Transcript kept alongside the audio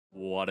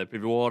What up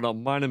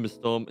everyone, my name is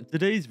Storm. In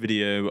today's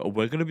video,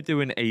 we're going to be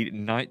doing a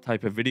night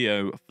type of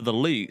video for the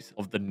leaks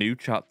of the new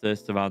chapter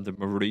surrounding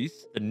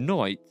Maurice, the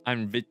Knight,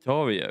 and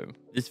Vittorio.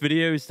 This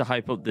video is to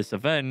hype up this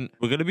event.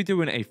 We're going to be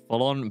doing a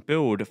full-on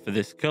build for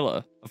this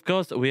killer. Of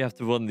course, we have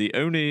to run the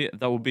Oni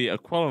that will be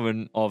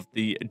equivalent of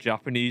the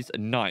Japanese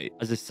Knight,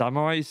 as the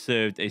samurai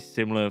served a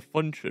similar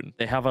function.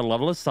 They have a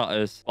level of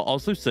status, but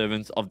also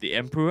servants of the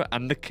Emperor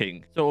and the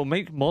King. So it will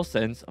make more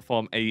sense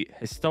from a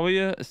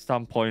Historia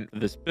standpoint for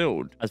this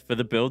build. As for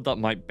the build that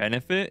might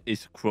benefit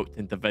is Corrupt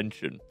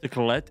Intervention, to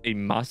collect a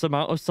mass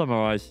amount of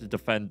samurais to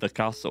defend the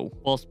castle,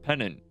 whilst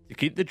Penance, to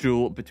keep the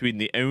duel between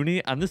the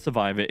Oni and the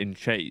survivor in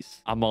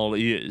chase. I'm all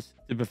ears.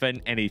 To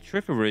prevent any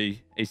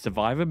trickery, a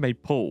survivor may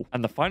pull.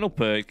 And the final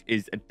perk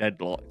is a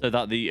Deadlock, so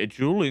that the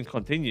dueling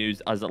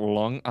continues as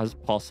long as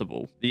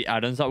possible. The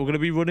addons that we're going to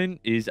be running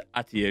is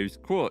Akito's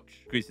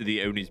Crutch, increases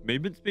the Oni's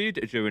movement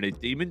speed during a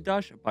demon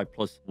dash by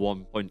plus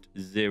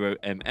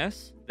 1.0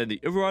 ms. Then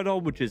the other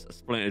addon, which is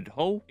Splintered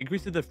Hull,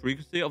 increases the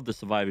frequency of the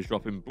survivors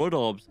dropping Blood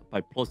Orbs by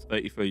plus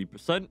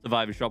 33%.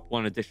 Survivors drop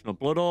one additional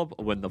Blood Orb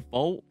when the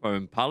vault,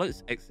 throwing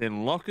pallets,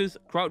 exiting lockers,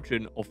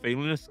 crouching, or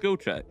failing a skill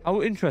check.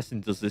 How interesting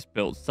does this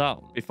build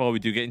sound? Before we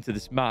do get into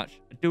this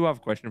match, I do have a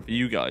question for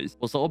you guys.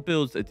 What sort of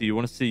builds do you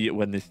want to see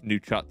when this new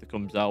chapter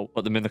comes out?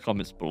 Put them in the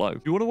comments below.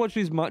 If you want to watch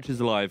these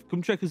matches live,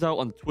 come check us out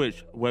on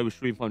Twitch, where we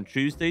stream from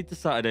Tuesday to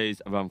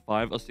Saturdays around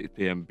 5 or 6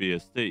 p.m.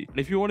 BST. And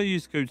if you want to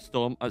use code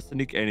STORM at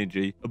Sonic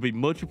Energy, it'll be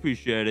much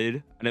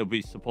appreciated, and it'll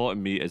be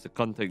supporting me as a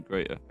content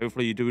creator.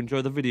 Hopefully you do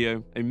enjoy the video,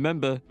 and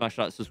remember, smash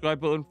that subscribe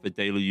button for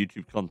daily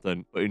YouTube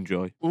content. But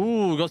enjoy.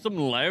 Ooh, got some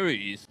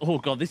Larrys. Oh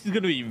god, this is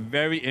going to be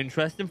very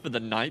interesting for the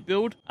night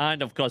build.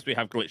 And of course, we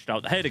have glitched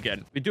out the head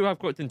again. We do have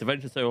Corrupt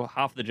Intervention, so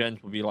half the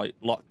gens will be like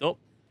locked up.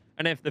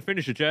 And if they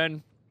finish a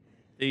gen,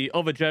 the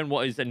other gen,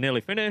 what is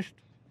nearly finished,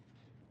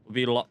 will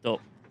be locked up.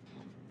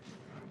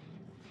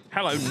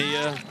 Hello,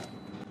 Nia.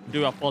 We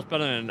do have force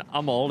button, and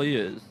I'm all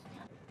ears.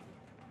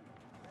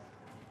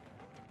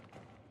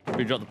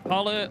 We drop the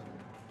pallet,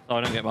 so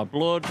I don't get my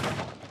blood.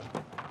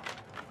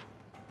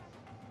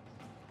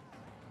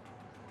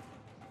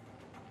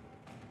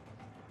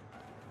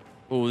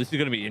 Oh, this is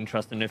going to be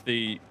interesting if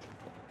the...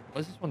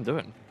 What is this one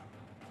doing?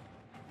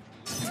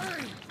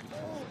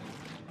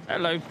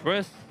 Hello,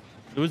 Chris.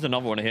 There was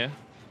another one here.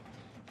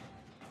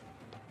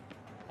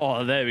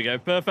 Oh, there we go.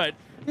 Perfect.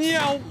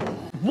 Meow.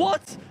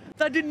 What?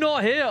 That did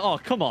not hit. Oh,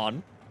 come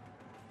on.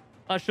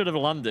 That should have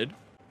landed.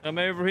 Come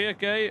over here,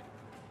 okay?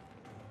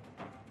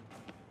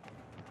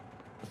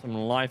 Some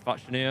life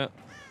action here.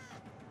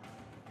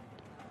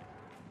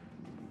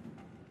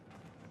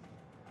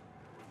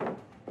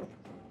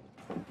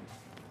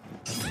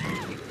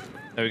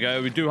 There we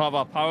go. We do have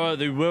our power.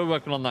 They were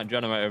working on that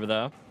generator over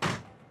there.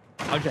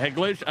 How's your head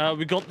glitch?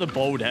 We got the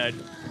bold head,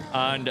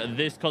 and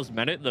this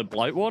cosmetic, the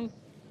blight one,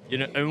 you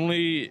know,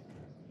 only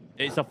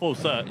it's a full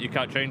set. You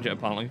can't change it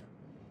apparently.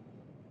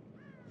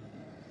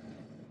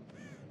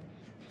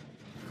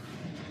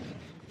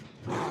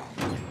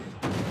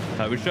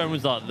 Which one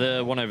was that?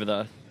 The one over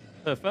there.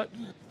 Perfect.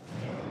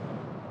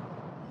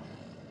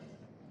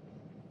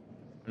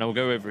 Now we'll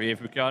go over here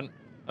if we can.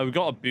 Oh, we've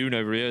got a boon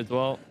over here as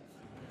well.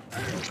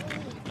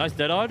 Nice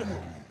dead-eyed.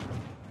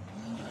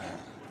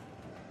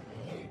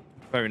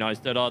 Very nice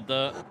dead-eyed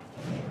there.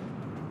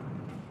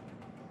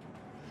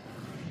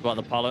 About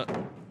the pallet.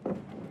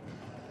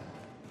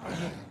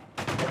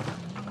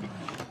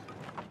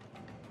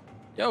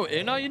 Yo,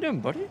 Ian, how you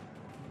doing, buddy?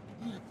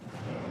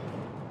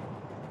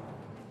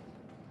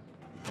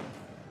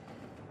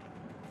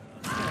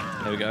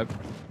 There we go.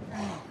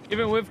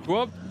 Even with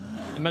Corrupt,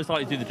 it most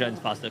likely do the gens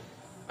faster.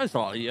 Most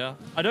likely, yeah.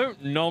 I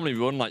don't normally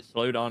run like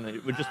slow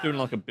down. We're just doing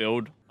like a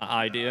build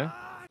idea.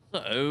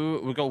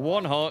 So we've got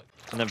one hook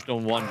and they've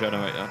done one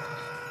generator.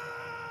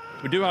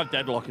 We do have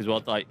Deadlock as well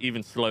to like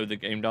even slow the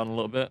game down a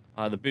little bit.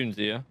 The boon's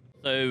here.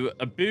 So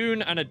a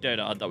boon and a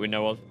dead-eyed that we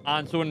know of.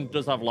 And someone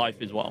does have life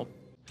as well.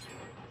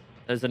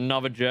 There's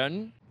another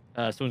gen.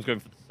 Someone's going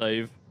for the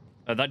save.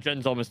 That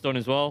gen's almost done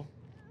as well.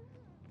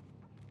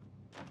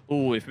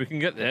 Oh, if we can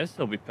get this,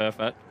 it'll be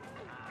perfect.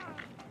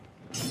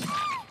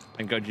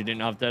 Thank God you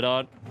didn't have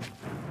dead-eyed.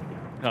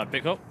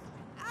 Pick up.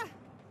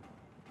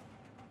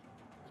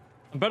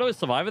 I'm better with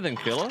survivor than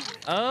killer.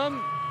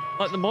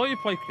 Like the more you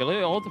play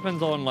killer, it all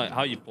depends on like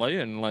how you play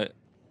and like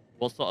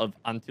what sort of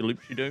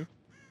anti-loops you do.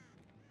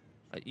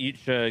 Like,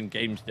 each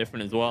game's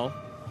different as well.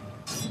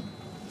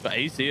 But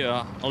ace here,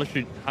 I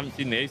literally haven't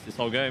seen the ace this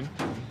whole game.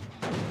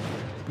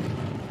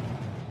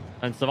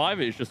 And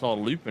survivor is just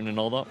all looping and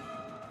all that.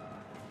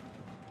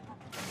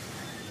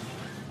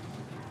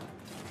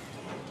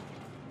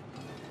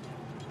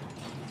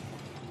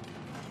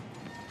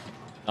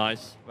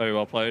 Nice. Very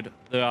well played.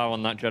 They are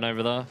on that gen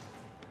over there.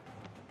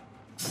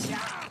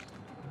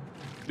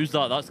 Who's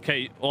that? That's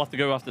Kate. We'll have to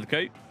go after the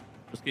Kate.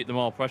 Just keep them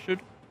all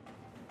pressured.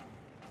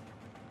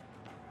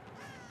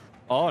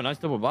 Oh, nice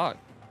double back.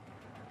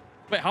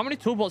 Wait, how many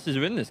toolboxes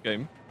are in this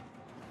game?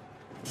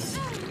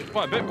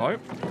 Quite a bit, right?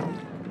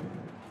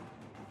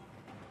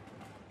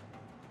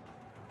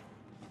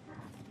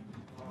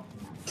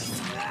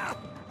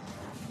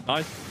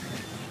 Nice.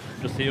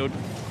 Just healed.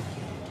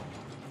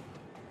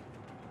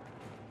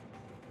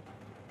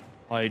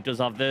 Oh, he does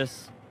have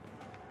this.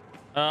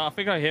 I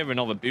think I hear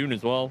another boon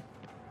as well.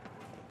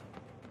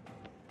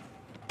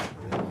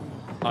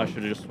 I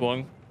should have just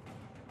swung.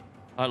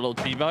 Little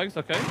tea bags,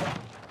 okay.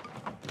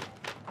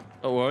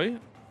 Don't worry.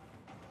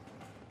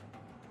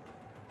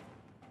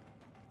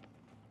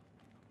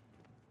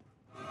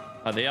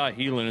 They are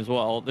healing as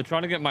well. They're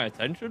trying to get my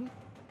attention.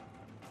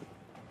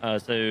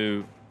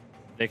 So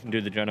they can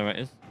do the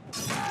generators.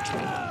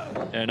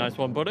 Yeah, nice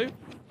one, buddy.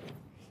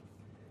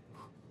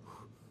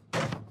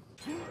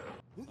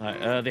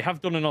 Right, they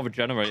have done another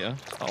generator.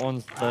 That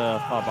one's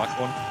the far back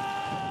one.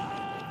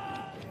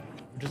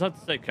 We just have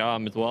to stay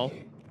calm as well.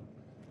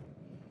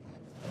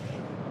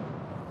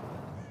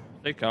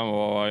 Stay calm,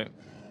 alright.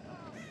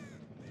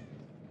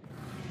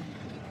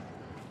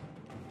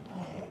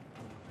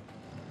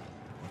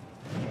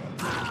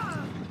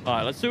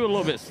 Alright, let's do a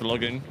little bit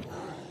slugging.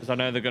 Because I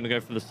know they're going to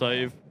go for the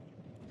save.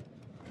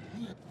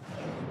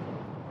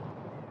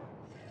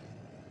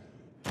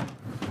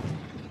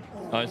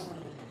 Nice.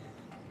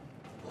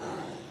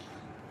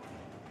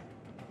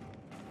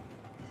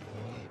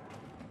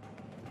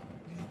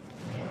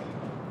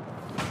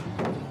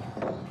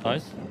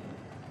 Nice.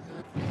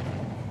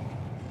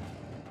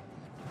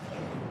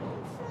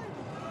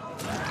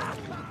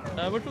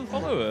 Which one's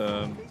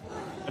follow?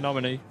 A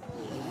nominee.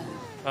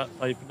 That's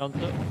how you pronounce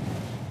it.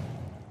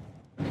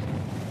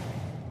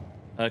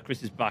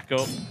 Chris is back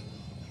up.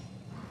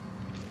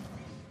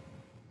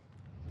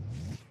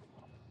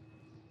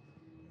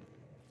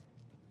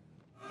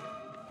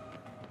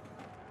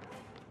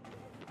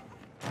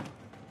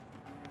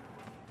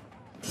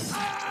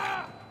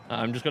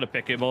 I'm just going to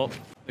pick him up.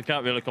 I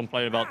can't really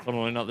complain about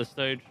tunneling at this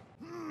stage.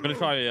 I'm going to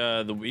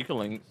try the weaker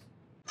links.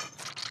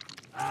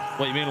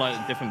 What, you mean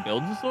like different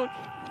builds and such?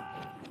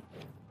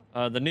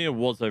 The Neo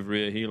was over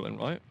here healing,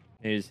 right?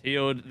 He's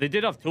healed. They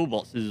did have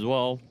toolboxes as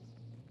well.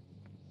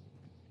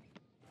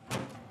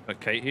 Got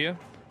Kate here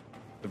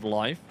with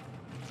life.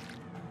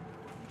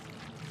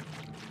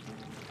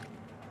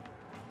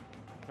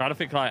 Trying to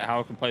think like how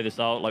I can play this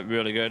out like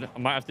really good. I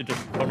might have to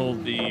just tunnel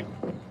the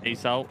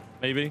ace out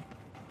maybe.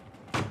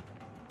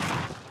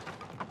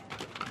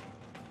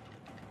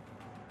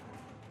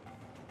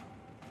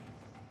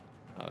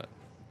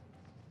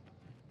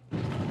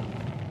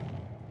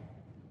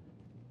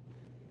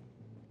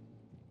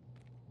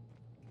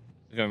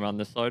 Going around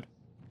this side.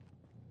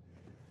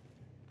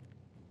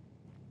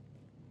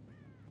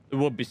 It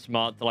would be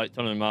smart to like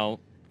tunnel them out.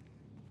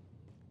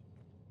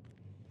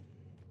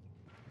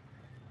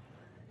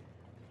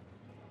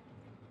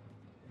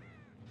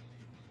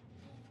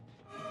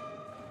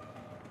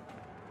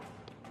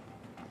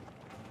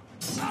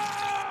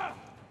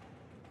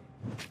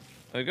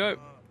 There we go.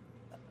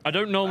 I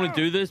don't normally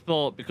do this,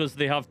 but because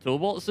they have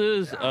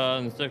toolboxes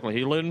and circle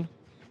healing,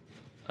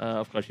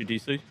 of course you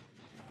DC.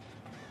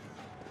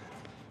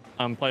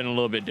 I'm playing a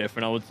little bit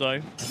different, I would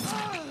say.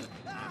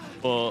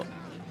 But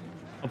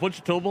a bunch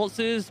of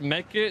toolboxes,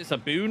 mech it's a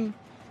boon.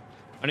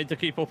 I need to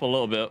keep up a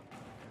little bit.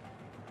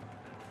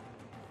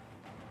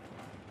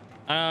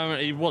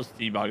 He was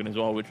teabagging as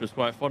well, which was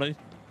quite funny.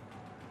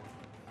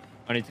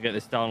 I need to get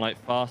this down like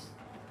fast.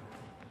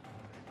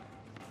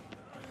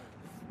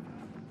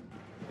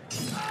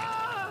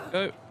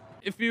 So,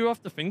 if you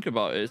have to think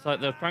about it, it's like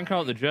they'll crank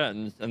out the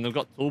gens and they've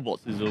got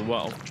toolboxes as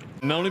well.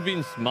 And they're only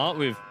being smart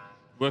with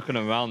working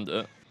around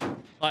it.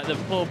 Like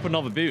they've pulled up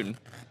another boon,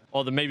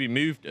 or they maybe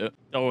moved it.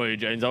 Don't worry,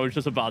 James. I was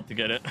just about to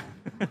get it.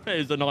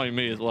 It's annoying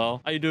me as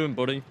well. How you doing,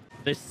 buddy?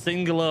 This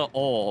singular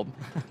orb.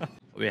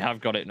 We have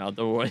got it now.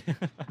 Don't worry.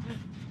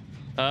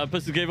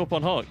 Pussy gave up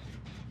on Hawk.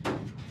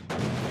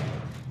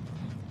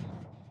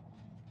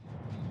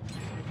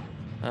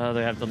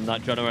 They have done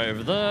that generator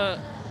over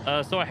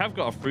there. So I have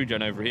got a free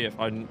gen over here if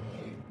I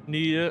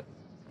need it.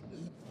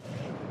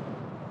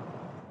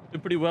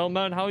 Doing pretty well,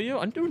 man. How are you?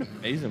 I'm doing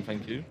amazing,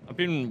 thank you. I've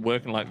been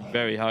working like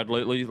very hard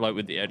lately, like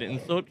with the edit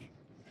and such.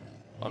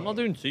 I'm not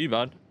doing too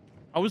bad.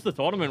 How was the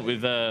tournament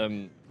with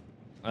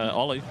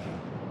Ollie?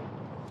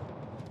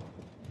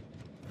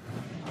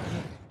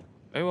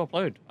 Very well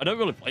played. I don't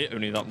really play it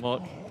only that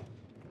much.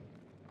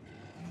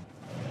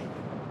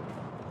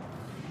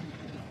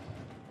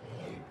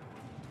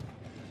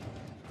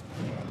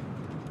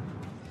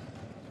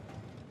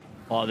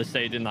 Oh, they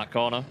stayed in that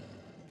corner.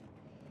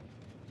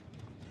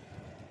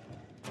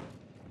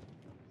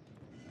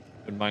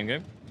 Good mind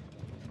game.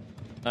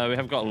 We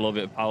have got a little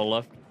bit of power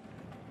left.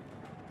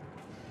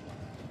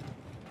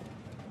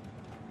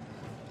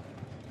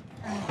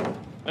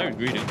 Very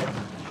greedy.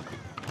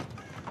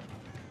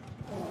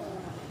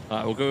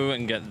 Alright, we'll go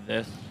and get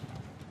this.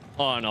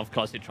 Oh, no, of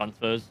course it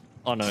transfers.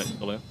 Oh, no, it's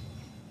still here.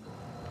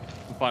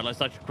 Fine,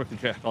 let's actually quickly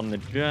check on the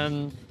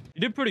gens.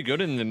 You did pretty good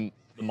in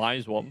the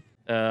Myers one.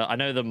 I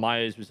know the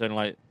Myers was in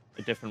like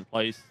a different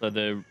place, so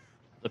the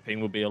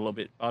ping will be a little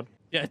bit bad.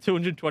 Yeah,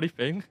 220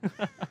 ping.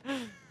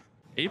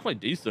 He played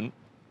decent.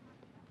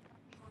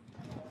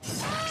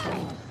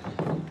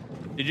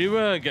 Did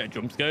you get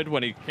jump scared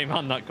when he came out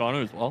in that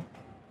corner as well?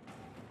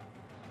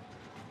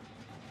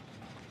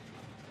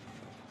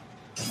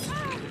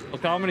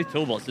 Look how many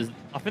toolboxes.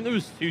 I think there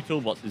was 2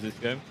 toolboxes this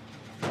game.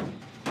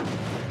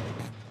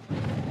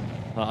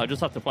 I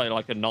just have to play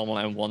like a normal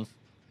M1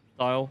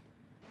 style.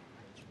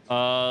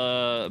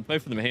 Both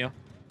of them here.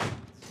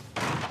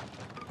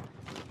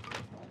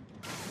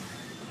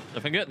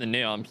 If I get the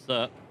near, I'm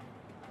set.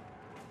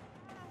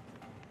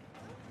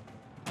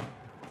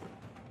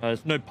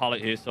 There's no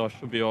pallet here, so I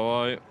should be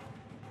alright.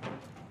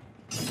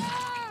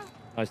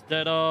 Nice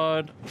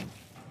dead-eyed.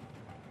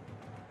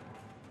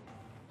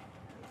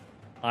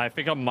 I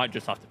think I might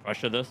just have to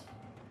pressure this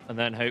and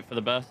then hope for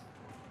the best.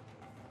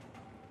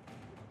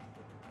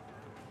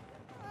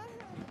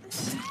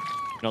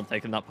 Not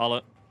taking that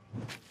pallet.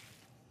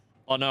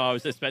 Oh no, I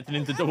was expecting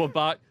him to double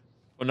back,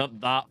 but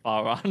not that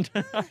far around.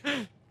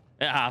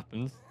 It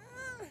happens.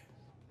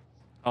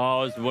 Oh,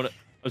 I was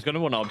going to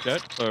want an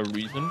object for a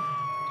reason.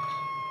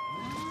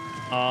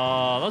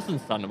 That's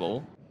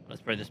understandable.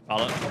 Let's break this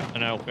pallet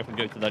and I'll quickly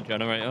go to that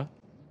generator.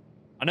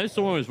 I know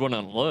someone was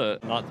running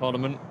alert in that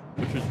tournament,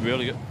 which was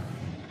really good.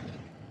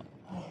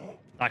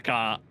 That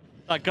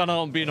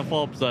can't be in a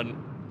 4%.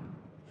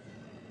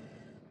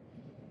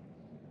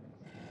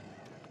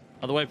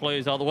 Out of the way,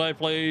 please. Out of the way,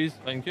 please.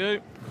 Thank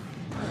you.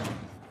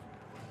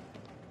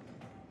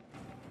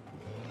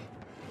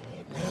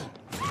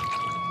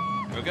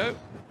 There we go.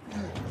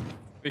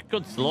 We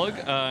could slug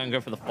and go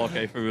for the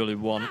 4K if we really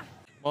want. Come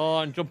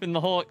on, jump in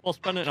the hawk. Plus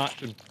Penance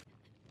action.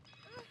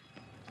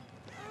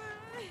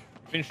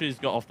 I think she's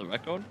got off the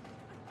record.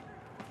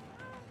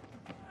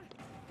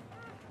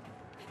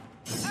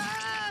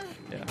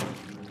 Yeah.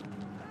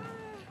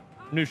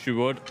 Knew she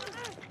would.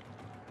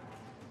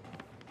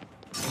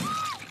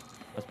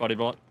 That's body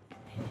block.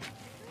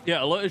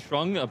 Yeah, alert is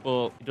strong,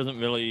 but he doesn't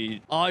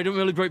really... Oh, he doesn't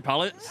really break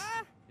pallets.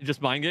 He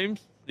just mind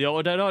games. The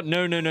auto dead.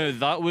 No.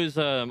 That was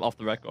off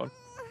the record.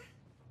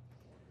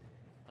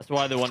 That's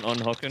why they went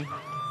unhooking.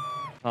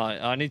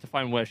 I need to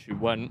find where she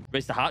went.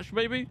 Race the hatch,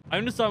 maybe? I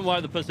understand why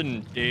the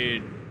person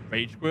did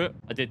rage quit.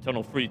 I did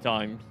tunnel 3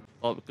 times.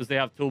 But because they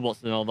have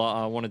toolboxes and all that,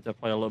 I wanted to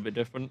play a little bit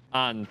different.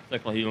 And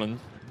circle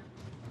healings.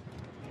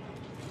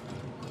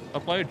 I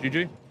played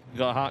GG.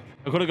 Got a hatch.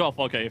 I could have got a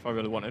 4K if I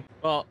really wanted.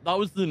 But that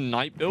was the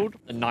night build.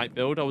 The night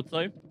build, I would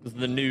say. Because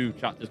the new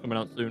chapter's coming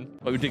out soon.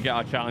 But we did get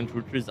our challenge,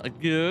 which was a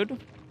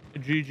good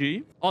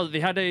GG. Oh,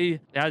 they had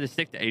a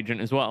stick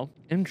agent as well.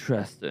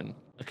 Interesting.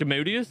 A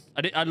Commodious?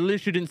 I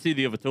literally didn't see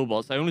the other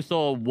toolbox. I only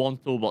saw 1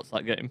 toolbox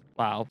that game.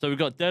 Wow. So we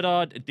got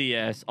Deadlock,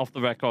 DS, Off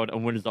the Record,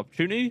 and Winner's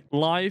Opportunity.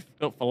 Live,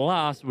 Built for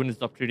Last,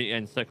 Winner's Opportunity,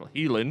 and Circle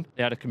Healing.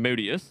 They had a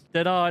Commodious.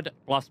 Deadlock,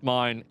 Blast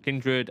Mine,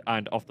 Kindred,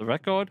 and Off the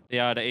Record. They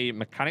had a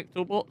Mechanic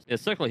toolbox. They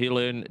had Circle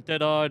Healing,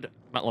 Deadlock,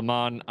 Metal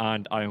Man,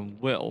 and Iron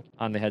Will.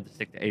 And they had the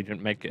Stick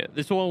Agent make it.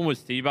 This one was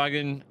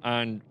teabagging,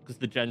 and because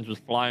the gens was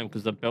flying,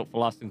 because they're Built for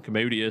Last and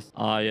Commodious,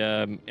 I,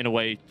 in a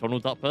way,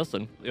 tunneled that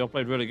person. They all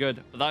played really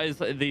good. But that is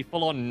the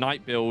full-on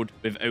night build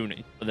with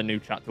Oni for the new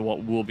chapter,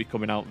 what will be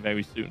coming out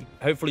very soon.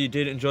 Hopefully you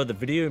did enjoy the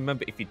video.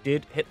 Remember, if you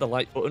did, hit the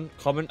like button,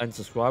 comment, and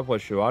subscribe while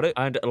you're at it,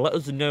 and let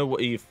us know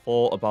what you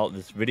thought about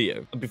this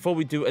video. And before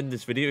we do end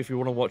this video, if you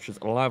want to watch us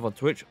live on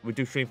Twitch, we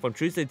do stream from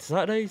Tuesday to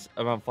Saturdays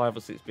around 5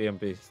 or 6 p.m.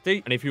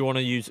 BST. And if you want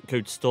to use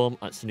code STORM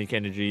at Sneak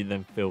Energy,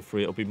 then feel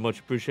free. It'll be much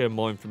appreciated.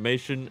 More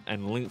information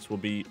and links will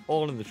be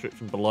all in the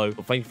description below.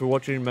 But thank you for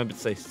watching. Remember to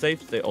stay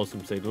safe, stay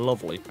awesome, stay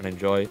lovely, and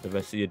enjoy the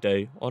rest of your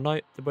day or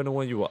night, depending on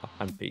where you are.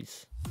 And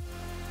peace.